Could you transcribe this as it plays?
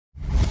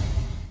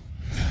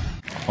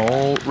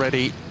all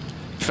ready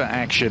for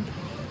action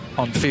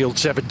on field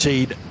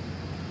 17.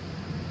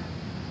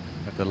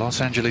 With the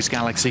Los Angeles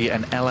Galaxy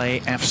and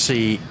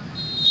LAFC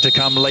to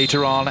come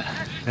later on.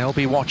 They'll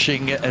be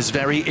watching as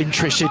very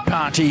interested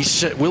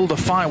parties. Will the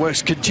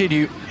fireworks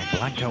continue?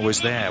 Blanco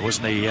was there,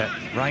 wasn't he?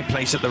 Right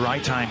place at the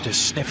right time to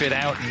sniff it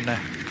out and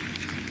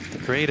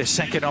create a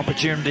second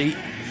opportunity.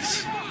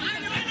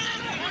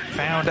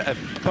 Found a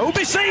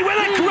Bobisi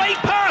with a great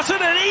pass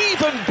and an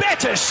even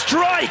better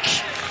strike.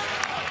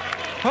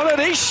 Well, it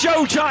is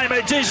showtime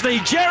at Disney.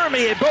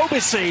 Jeremy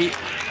Bobisi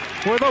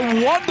with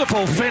a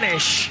wonderful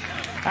finish.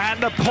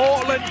 And the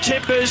Portland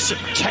Timbers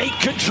take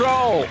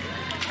control.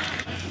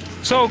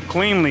 So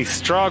cleanly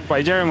struck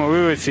by Jeremy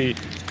Bobisi.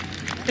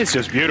 It's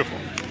just beautiful.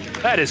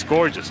 That is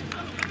gorgeous.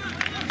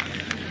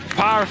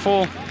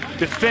 Powerful,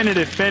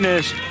 definitive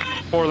finish.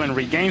 Portland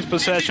regains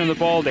possession of the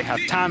ball. They have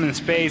time and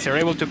space. They're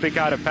able to pick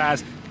out a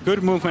pass.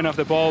 Good movement of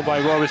the ball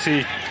by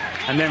Bobisi.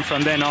 And then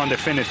from then on, the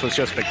finish was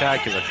just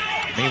spectacular.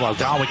 Meanwhile,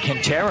 Darwin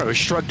Quintero has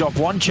shrugged off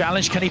one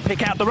challenge. Can he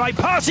pick out the right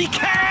pass? He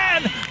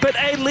can! But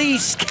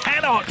Elise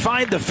cannot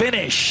find the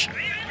finish.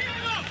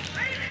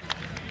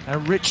 A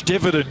rich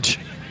dividend.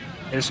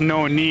 There's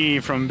no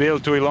need from Bill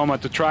Tuiloma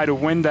to try to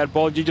win that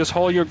ball. You just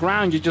hold your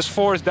ground. You just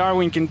force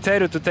Darwin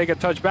Quintero to take a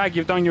touch back.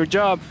 You've done your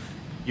job.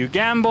 You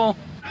gamble.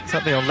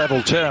 Something on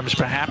level terms,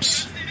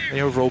 perhaps,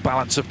 the overall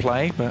balance of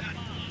play, but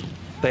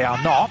they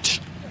are not.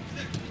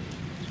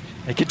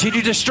 They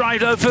continue to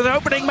strive, though, for the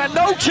opening.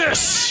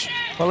 Manotas!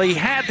 Well, he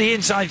had the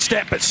inside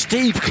step, but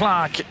Steve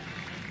Clark,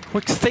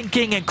 quick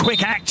thinking and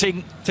quick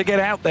acting to get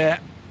out there.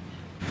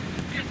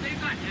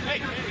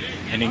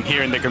 And in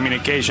here in the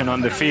communication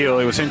on the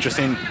field, it was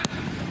interesting.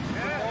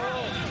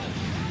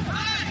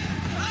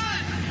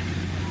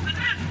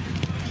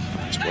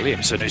 It's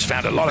Williamson who's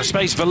found a lot of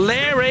space.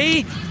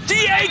 Valeri!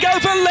 Diego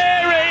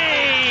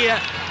Valeri!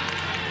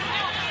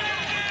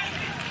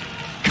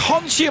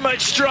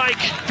 Consummate strike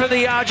for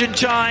the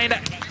Argentine.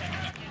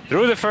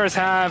 Through the first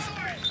half,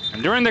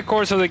 and during the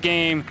course of the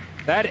game,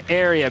 that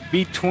area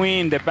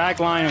between the back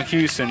line of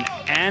Houston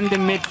and the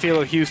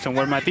midfield of Houston,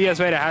 where Matias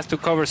Vera has to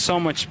cover so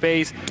much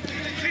space.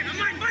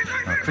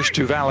 Well, Chris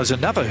Duval is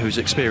another who's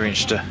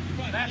experienced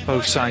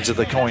both sides of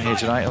the coin here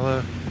tonight,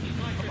 although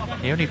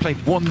he only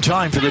played one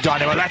time for the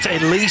Dynamo. That's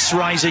Elise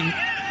rising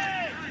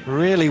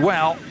really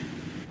well.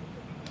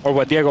 Or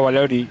what Diego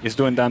Valeri is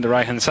doing down the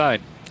right-hand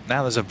side.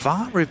 Now there's a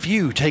VAR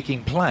review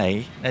taking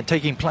place.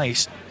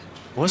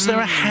 Was there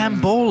a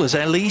handball as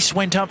Elise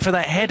went up for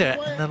that header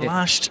in the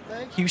last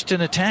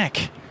Houston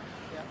attack?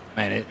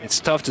 Man, it's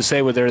tough to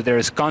say whether there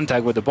is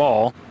contact with the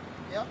ball.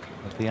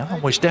 The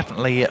arm was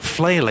definitely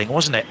flailing,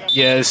 wasn't it?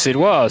 Yes, it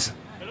was.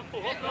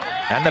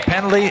 And the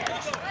penalty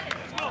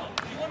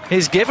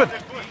is given.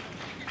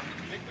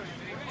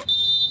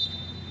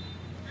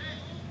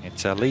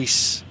 It's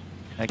Elise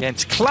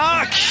against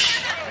Clark.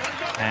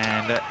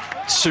 And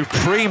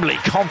supremely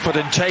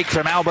confident take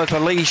from Albert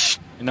Elise.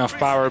 Enough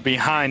power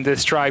behind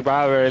this strike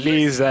by Albert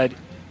Elise that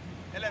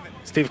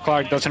Steve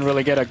Clark doesn't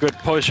really get a good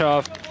push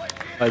off.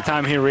 By the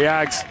time he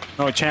reacts,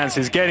 no chance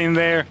he's getting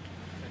there.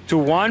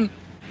 2-1. Well,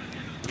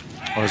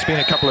 there's been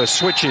a couple of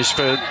switches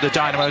for the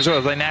Dynamo as well.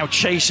 They now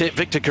chase it.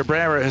 Victor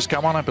Cabrera has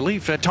come on. I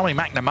believe Tommy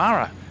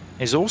McNamara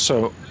is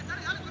also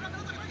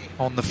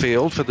on the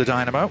field for the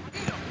Dynamo.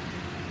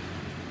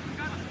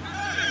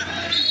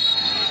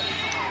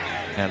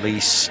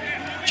 Elise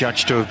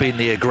judged to have been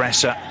the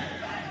aggressor.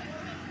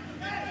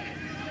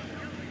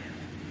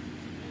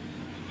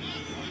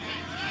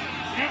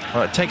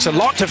 Well, it takes a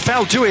lot to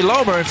foul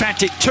Tuiloma. In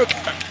fact, it took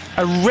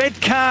a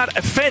red card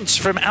offence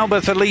from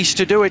Albert Elise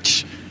to do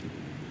it.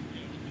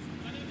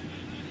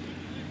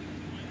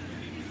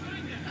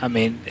 I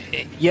mean,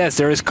 yes,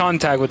 there is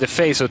contact with the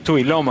face of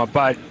Tuiloma,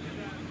 but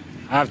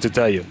I have to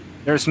tell you,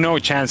 there's no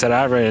chance that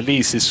Albert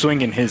Elise is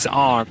swinging his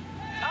arm.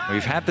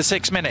 We've had the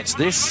 6 minutes.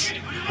 This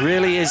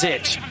really is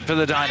it for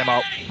the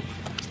Dynamo.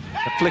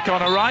 The flick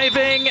on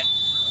arriving,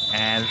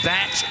 and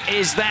that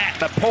is that.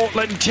 The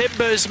Portland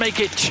Timbers make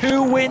it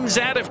 2 wins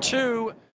out of 2.